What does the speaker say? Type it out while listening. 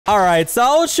Alright, so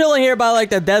I was chilling here by, like,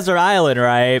 the desert island,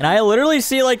 right? And I literally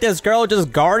see, like, this girl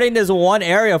just guarding this one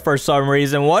area for some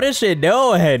reason. What is she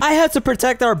doing? I have to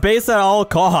protect our base at all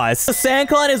costs. The Sand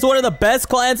Clan is one of the best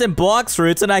clans in Blox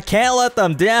Fruits, and I can't let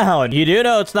them down. You do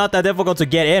know it's not that difficult to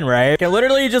get in, right? I can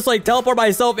literally just, like, teleport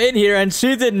myself in here, and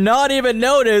she did not even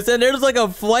notice, and there's, like, a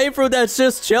flame fruit that's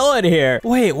just chilling here.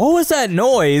 Wait, what was that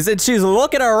noise? And she's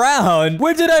looking around.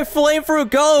 Where did that flame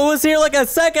fruit go? It was here, like, a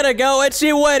second ago, and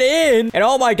she went in. And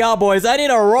oh my god, boys, I need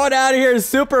to run out of here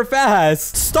super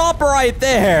fast. Stop right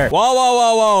there. Whoa, whoa,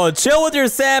 whoa, whoa. Chill with your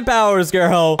sand powers,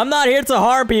 girl. I'm not here to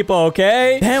harm people,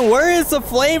 okay? Man, where is the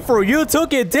flame fruit? You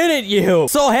took it, didn't you?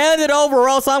 So hand it over or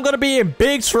else I'm gonna be in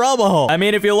big trouble. I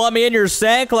mean, if you let me in your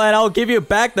sand clan, I'll give you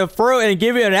back the fruit and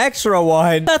give you an extra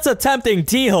one. That's a tempting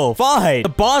deal. Fine. The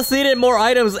boss needed more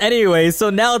items anyway, so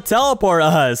now teleport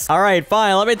us. All right,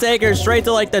 fine. Let me take her straight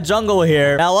to, like, the jungle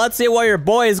here. Now, let's see what your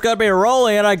boy is gonna be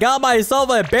rolling, and I got myself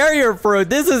a barrier fruit.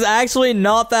 This is actually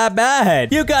not that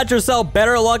bad. You got yourself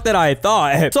better luck than I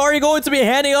thought. So are you going to be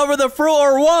handing over the fruit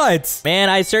or what? Man,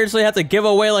 I seriously have to give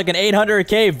away like an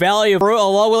 800k value fruit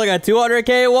along with like a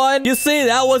 200k one? You see,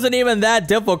 that wasn't even that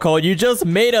difficult. You just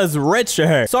made us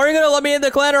richer. So are you gonna let me in the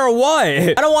clan or what?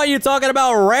 I don't want you talking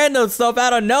about random stuff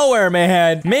out of nowhere,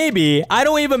 man. Maybe. I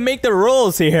don't even make the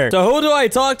rules here. So who do I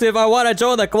talk to if I want to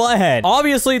join the clan?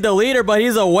 Obviously the leader, but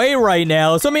he's away right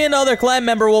now. So me and another clan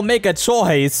member will make a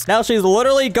choice. Now she's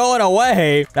literally going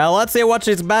away. Now let's see what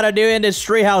she's about to do in this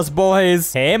treehouse,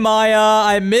 boys. Hey, Maya.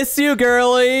 I miss you,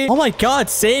 girly. Oh my god,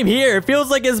 same here. It feels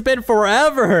like it's been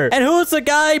forever. And who's the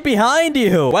guy behind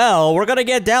you? Well, we're gonna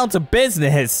get down to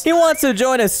business. He wants to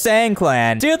join a sand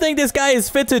clan. Do you think this guy is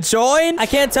fit to join? I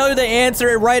can't tell you the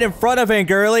answer right in front of him,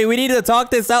 girly. We need to talk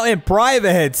this out in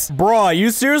private. Bruh,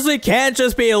 you seriously can't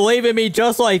just be leaving me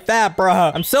just like that,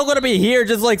 bruh. I'm still gonna be here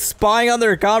just like spying on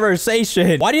their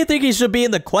conversation. Why do you think he should be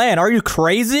in the clan? Are you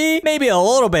crazy? Maybe a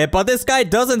little bit, but this guy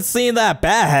doesn't seem that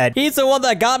bad. He's the one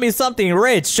that got me something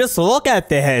rich. Just look at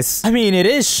this. I mean, it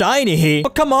is shiny.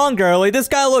 But come on, girly. This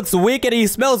guy looks weak and he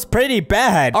smells pretty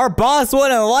bad. Our boss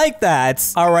wouldn't like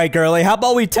that. All right, girly. How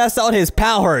about we test out his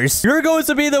powers? You're going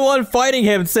to be the one fighting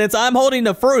him since I'm holding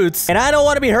the fruits, and I don't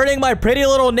want to be hurting my pretty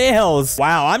little nails.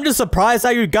 Wow, I'm just surprised how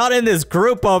you got in this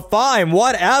group, but fine,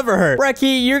 whatever.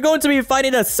 Reki, you're going to be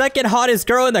fighting the second hottest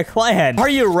girl in the clan. Are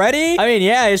you ready? I mean,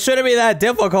 yeah, it shouldn't be that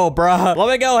difficult, bruh. Let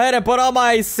me go ahead and put on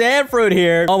my sand fruit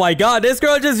here. Oh my god, this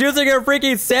girl just using her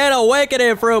freaking sand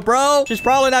awakening fruit, bro. She's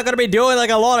probably not gonna be doing like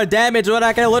a lot of damage when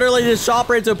I can literally just chop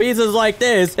her into pieces like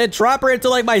this and trap her into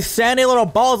like my sandy little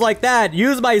balls like that.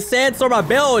 Use my sandstorm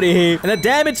ability. And the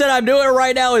damage that I'm doing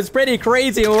right now is pretty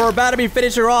crazy. And we're about to be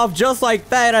finishing her off just like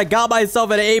that. And I got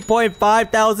myself an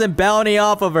 8.5 thousand bounty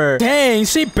off of her. Dang,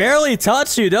 she barely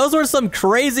touched you. Those were some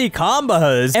crazy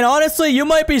combos. And honestly, you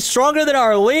might be stronger than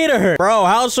our leader. Bro,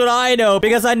 how should I know?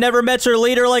 Because I never met your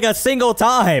leader like a single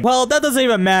time. Well, that doesn't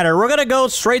even matter. We're gonna go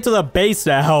straight to the base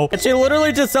now. And she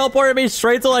literally just teleported me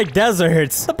straight to like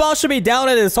deserts. The boss should be down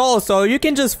in this hole, so you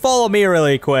can just follow me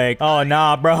really quick. Oh,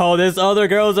 nah, bro. This other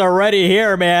girl's already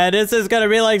here, man. This is gonna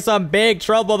be like some big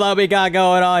trouble that we got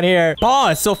going on here.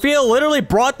 Boss, Sophia literally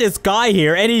brought this guy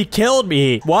here and he killed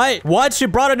me. What? What? She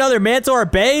brought another man to our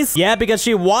base? Yeah, because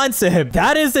she wants him.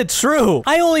 That isn't true.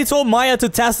 I only told Maya to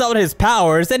test out his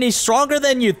powers, and he's stronger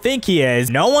than you think he is.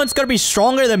 No one's gonna be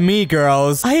stronger than me,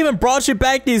 girls. I even brought you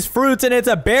back these fruits, and it's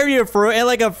a barrier fruit and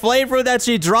like a flame fruit that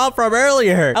she dropped from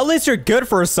earlier. At least you're good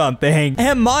for something.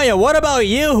 And Maya, what about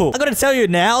you? I'm gonna tell you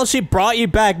now, she brought you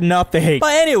back nothing.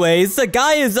 But anyways, the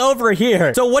guy is over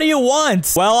here. So what do you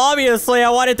want? Well, obviously, I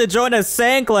wanted to join a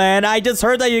sand clan. I just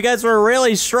heard that you guys were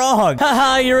really strong.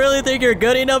 Haha, you really think you're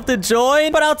good enough to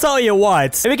join? But I'll tell you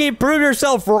what, if you can prove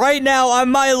yourself right now, I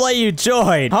might let you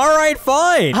join. All right,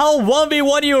 fine. I'll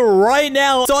 1v1 you right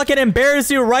now so I can embarrass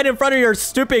you right in front of your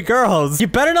stupid girls. You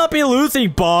better not be losing,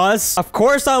 boss. Of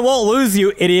course I won't lose,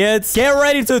 you idiots. Get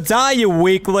ready to die, you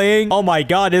weakling. Oh my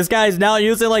god, this guy's now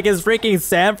using like his freaking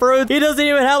sand fruit. He doesn't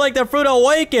even have like the fruit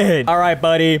awakened. All right,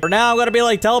 buddy. For now, I'm gonna be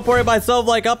like teleporting myself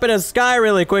like up in the sky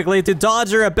really quickly to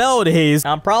dodge your abilities.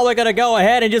 I'm probably gonna go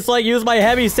ahead and just like use my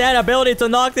heavy sand ability to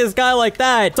knock this guy like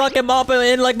that. Tuck him up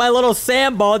in like my little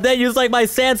sand ball. Then use like my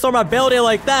sandstorm ability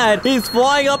like that. He's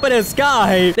flying up in the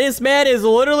sky. This man is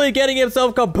literally getting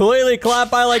himself completely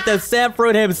clapped by like the sand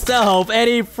fruit himself. And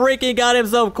he freaking got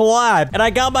himself clapped. And I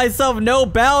got myself no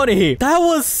bounty. That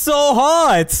was so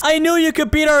hot. I knew you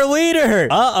could beat our leader.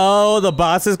 Uh-oh, the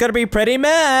boss is gonna be pretty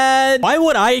mad. Why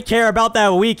would I care about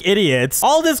that weak idiot?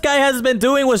 All this guy has been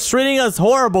doing was treating us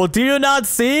horrible. Do you not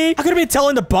see? I'm gonna be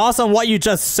telling the boss on what you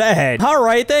just said. All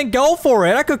right, then go for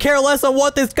it. I could care less on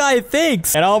what this guy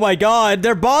thinks. And oh my god,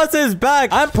 their boss is back.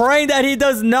 I'm I'm praying that he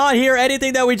does not hear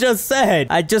anything that we just said.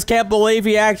 I just can't believe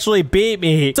he actually beat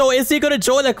me. So is he gonna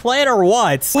join the clan or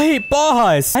what? Wait,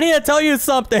 boss, I need to tell you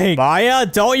something. Maya,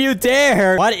 don't you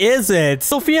dare. What is it?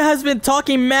 Sophia has been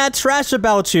talking mad trash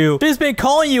about you. She's been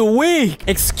calling you weak.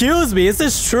 Excuse me, is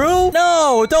this true?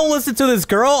 No, don't listen to this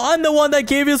girl. I'm the one that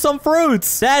gave you some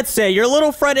fruits. That's it. Your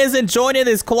little friend isn't joining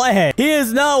this clan. He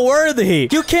is not worthy.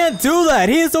 You can't do that.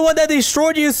 He is the one that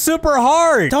destroyed you super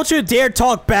hard. Don't you dare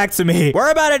talk back to me.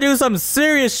 We're about to do some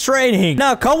serious training.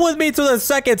 Now come with me to the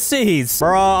second seas.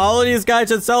 Bro, all of these guys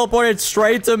just teleported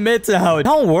straight to Midtown.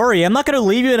 Don't worry, I'm not gonna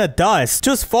leave you in the dust.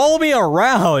 Just follow me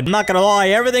around. I'm not gonna lie,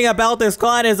 everything about this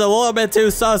clan is a little bit too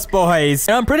sus, boys.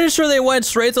 And I'm pretty sure they went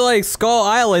straight to like Skull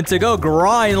Island to go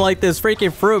grind like this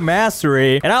freaking fruit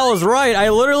mastery. And I was right, I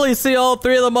literally see all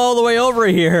three of them all the way over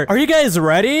here. Are you guys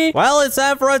ready? Well, it's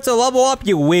time for us to level up,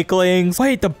 you weaklings.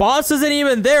 Wait, the boss isn't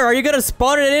even there. Are you gonna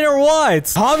spawn it in or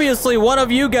what? Obviously, one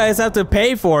of you guys have to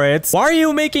pay for it. Why are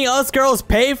you making us girls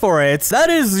pay for it? That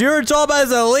is your job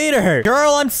as a leader.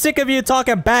 Girl, I'm sick of you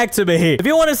talking back to me. If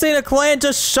you want to stay in the clan,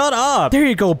 just shut up. There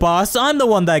you go, boss. I'm the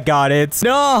one that got it.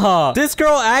 No, this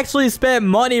girl actually spent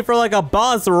money for like a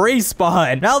boss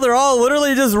respawn. Now they're all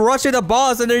literally just rushing the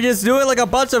boss and they're just doing like a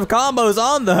bunch of combos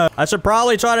on them. I should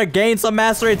probably try to gain some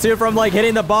mastery too from like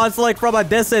hitting the boss like from a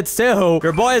distance too.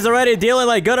 Your boy is already dealing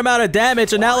like good amount of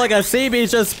damage and now like a sea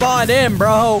beast just spawned in,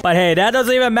 bro. But hey, that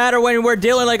doesn't even matter when we're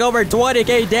dealing like over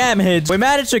 20k damage. We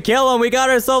managed to kill him. We got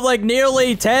ourselves like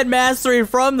nearly 10 mastery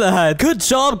from that. Good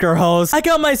job, girls. I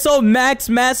got myself max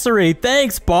mastery.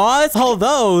 Thanks, boss.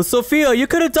 Although, Sophia, you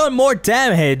could have done more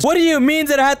damage. What do you mean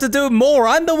that I had to do more?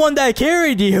 I'm the one that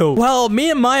carried you. Well,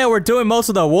 me and Maya were doing most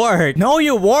of the work. No,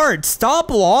 you weren't. Stop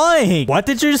lying. What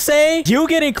did you say? You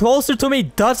getting closer to me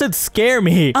doesn't scare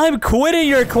me. I'm quitting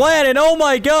your clan and oh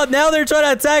my god, now they're trying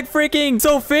to attack freaking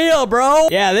Sophia, bro.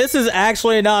 Yeah, this is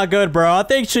actually not good, bro. I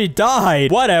think she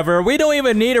died. Whatever. We don't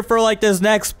even need her for like this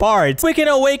next part. We can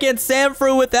awaken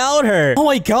Sandfruit without her. Oh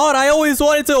my god, I always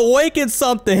wanted to awaken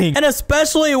something. And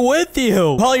especially with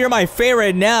you. Well, you're my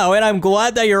favorite now and I'm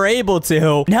glad that you're able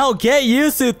to. Now get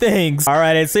used to things.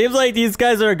 Alright, it seems like these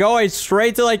guys are going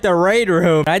straight to like the raid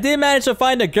room. I did manage to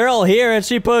find a girl here and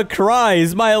she put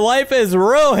cries. My life is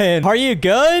ruined. Are you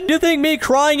good? You think me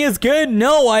crying is good?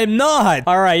 No, I'm not.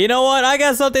 Alright, you know what? I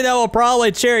got something that will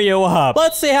probably cheer you up.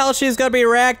 Let's see how she's gonna be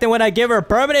reacting when I give her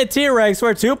permanent T-Rex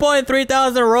for 2.3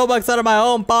 thousand Robux out of my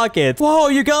own pocket. Whoa,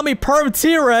 you got me perm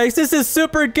T-Rex. This is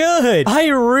super good. I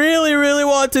really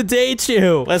want to date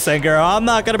you. Listen, girl, I'm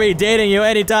not gonna be dating you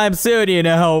anytime soon, you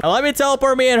know. Now, let me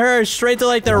teleport me and her straight to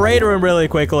like the raid room really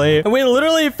quickly. And we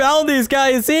literally found these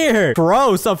guys here.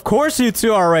 Gross, of course you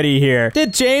two are already here.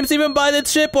 Did James even buy the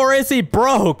chip or is he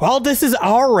broke? Well, this is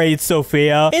our raid,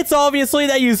 Sophia. It's obviously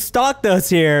that you stalked us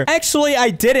here. Actually, I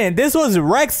didn't. This was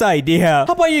Rex's idea.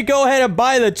 How about you go ahead and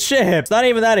buy the chip? It's not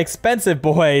even that expensive,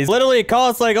 boys. Literally, it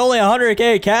costs like only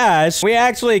 100k cash. We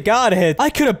actually got it. I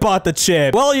could have bought the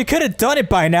chip. Well, you could have done it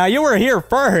by now. You were here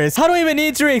first. I don't even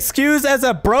need your excuse as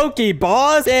a brokey,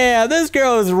 boss. Damn, this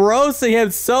girl is roasting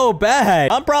him so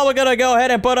bad. I'm probably gonna go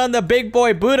ahead and put on the big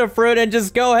boy Buddha fruit and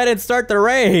just go ahead and start the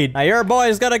raid. Now, your boy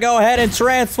is gonna go ahead and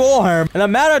transform. And the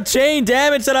amount of chain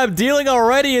damage that I'm dealing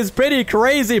already is pretty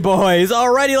crazy, boys.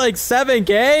 Already like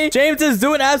 7k. James is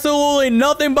doing absolutely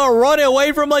nothing but running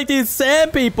away from like these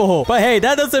sand people. But hey,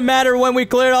 that doesn't matter when we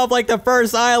cleared off like the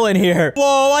first island here.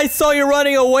 Whoa, I saw you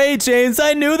running away, James.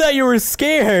 I knew that you were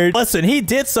scared. Listen, he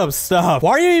did some stuff.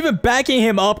 Why are you even backing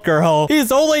him up, girl?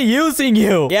 He's only using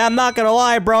you. Yeah, I'm not gonna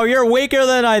lie, bro. You're weaker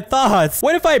than I thought.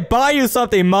 What if I buy you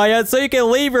something, Maya, so you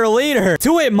can leave your leader?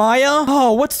 Do it, Maya.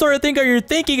 Oh, what sort of thing are you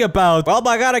thinking about? Well,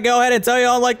 I gotta go ahead and tell you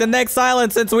on like the next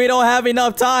island since we don't have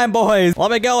enough time, boys.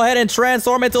 Let me go ahead and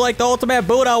transform into like the ultimate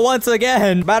Buddha once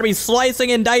again. About to be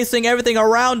slicing and dicing everything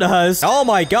around us. Oh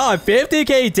my god,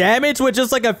 50k damage with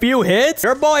just like a few hits?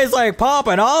 Your boy is like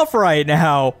popping off right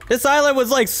now. This island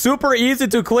was like super easy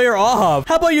to clear off.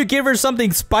 How about you give her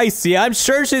something spicy? I'm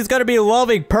sure she's gonna be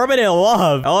loving permanent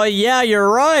love. Oh yeah, you're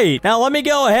right. Now let me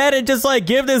go ahead and just like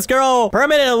give this girl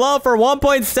permanent love for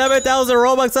 1.7 thousand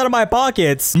Robux out of my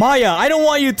pockets. Maya, I don't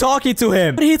want you talking to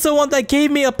him. But he's the one that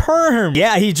gave me a perm.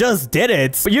 Yeah, he just did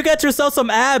it. But you got yourself some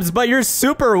abs, but you're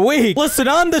super weak. Listen,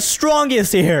 I'm the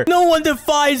strongest here. No one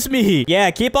defies me.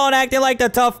 Yeah, keep on acting like the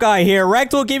tough guy here.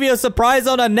 Rekt will give you a surprise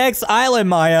on the next island,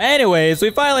 Maya. Anyways, we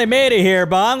finally made it here,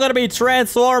 but I'm gonna be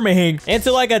transforming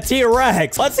into like a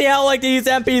T-Rex. Let's see how like these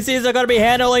NPCs are gonna be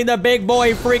handling the big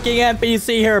boy freaking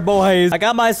NPC here, boys. I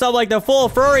got myself like the full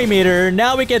furry meter.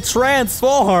 Now we can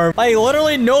transform. Like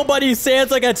literally nobody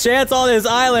stands like a chance on this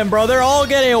island, bro. They're all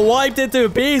getting wiped into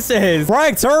pieces.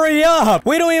 Rekt, hurry up.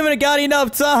 We don't even got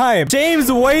enough time.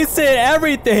 James wasted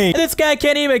everything. This guy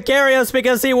can't even carry us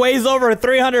because he weighs over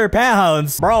 300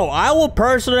 pounds. Bro, I will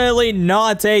personally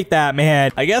not take that,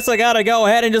 man. I guess I gotta go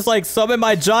ahead and just like summon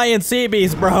my giant sea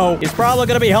beast, bro. He's probably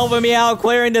gonna be helping me out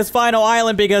clearing this final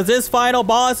island because this final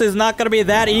boss is not gonna be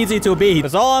that easy to beat.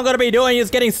 Because all I'm gonna be doing is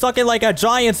getting stuck in like a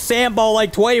giant sandball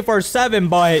like 24/7,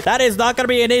 but that is not gonna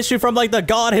be an issue from like the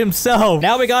god himself.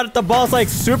 Now we got the boss like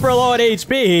super low at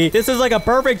HP. This is like a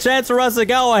perfect chance for us to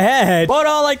go ahead. Put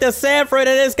on like the sand fruit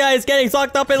and this guy is getting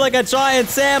sucked up in like a giant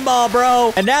sandball,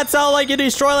 bro. And that's how like you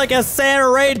destroy like a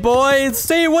sand raid, boys.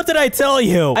 See, what did I tell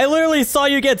you? I literally saw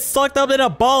you get sucked up in a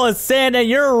ball of sand and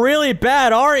you're really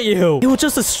bad, aren't you? It was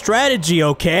just a strategy,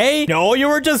 okay? No, you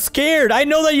were just scared. I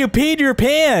know that you peed your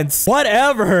pants.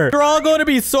 Whatever. You're all going to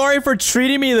be sorry for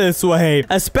treating me this way.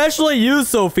 Especially you,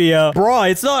 Sophia. Bro,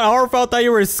 it's not our fault that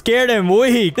you were scared and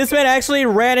weak. This man actually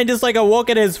ran and just like awoke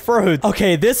at his fruit.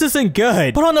 Okay, this isn't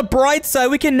good. But on the bright side,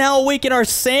 we can now awaken our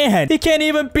sand. He can't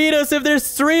even beat us if there's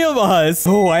 3 of us.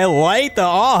 Oh, I like the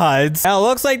odds. Now, it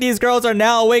looks like these girls are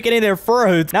now awakening their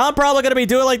fruit. Now, I'm probably going to be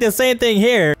doing like the same thing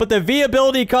here. But the V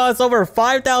ability costs over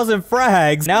 5,000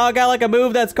 frags. Now, I got like a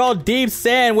move that's called Deep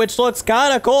Sand, which looks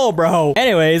kind of cool, bro.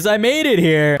 Anyways, I made it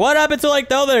here. What happened to like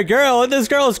the other girl? And this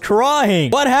girl is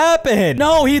crying. What happened?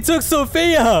 No, he took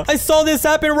Sophia. I saw this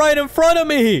happen right in front of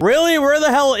me. Really? Where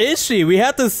the hell is she? We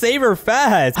have to save her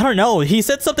fast. I don't know. He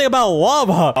said something about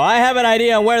lava. Oh, I have an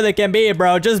idea on where they can be,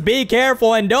 bro. Just be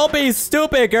careful and don't be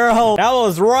stupid, girl. That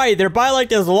was right. They're by like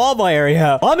this lava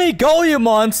area. Let me go, you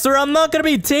monster. I'm not gonna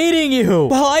be dating you.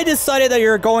 Well, I decided that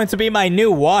you're going to be my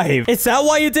new wife. Is that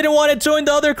why you didn't want to join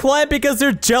the other clan? Because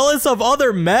you're jealous of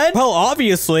other men? Well,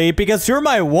 obviously, because you're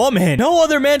my woman. No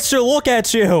other man should look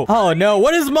at you. Oh, no.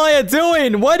 What is Maya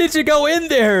doing? Why did you go in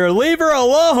there? Leave her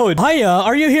alone. Maya,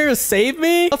 are you here to save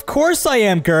me? Of course I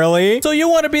am, girly. So you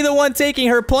want to be the one taking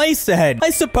her place then? I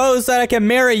suppose that I can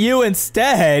marry you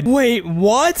instead. Wait,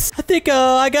 what? I think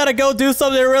I gotta go do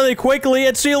something really quickly,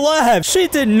 and she left. She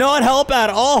did not help at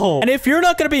all. And if you're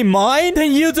not gonna be mine,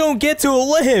 then you don't get to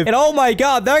live. And oh my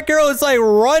god, that girl is like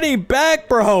running back,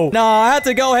 bro. Nah, I have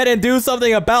to go ahead and do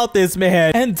something about this,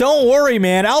 man. And don't worry,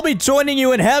 man. I'll be joining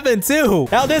you in heaven too.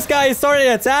 Now this guy is starting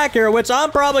to attack her, which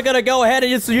I'm probably gonna go ahead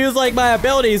and just use like my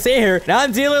abilities here. Now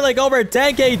I'm dealing like over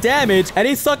 10k damage, and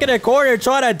he's stuck in a corner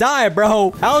trying to die,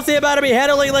 bro. How's he about to be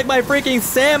handling like my freaking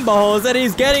sandballs, and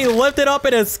he's getting lifted up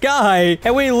in the sky,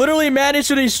 and we literally managed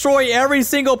to destroy every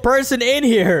single person in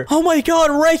here. Oh my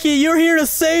god, Reiki, you're here to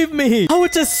save me. I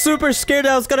was just super scared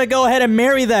that I was gonna go ahead and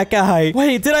marry that guy.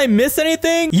 Wait, did I miss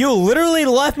anything? You literally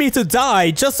left me to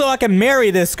die just so I can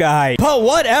marry this guy. But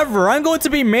whatever, I'm going to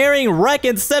be marrying Rek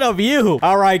instead of you.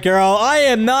 All right, girl, I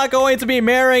am not going to be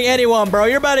marrying anyone, bro.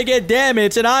 You're about to get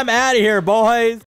damaged, and I'm out of here, boys.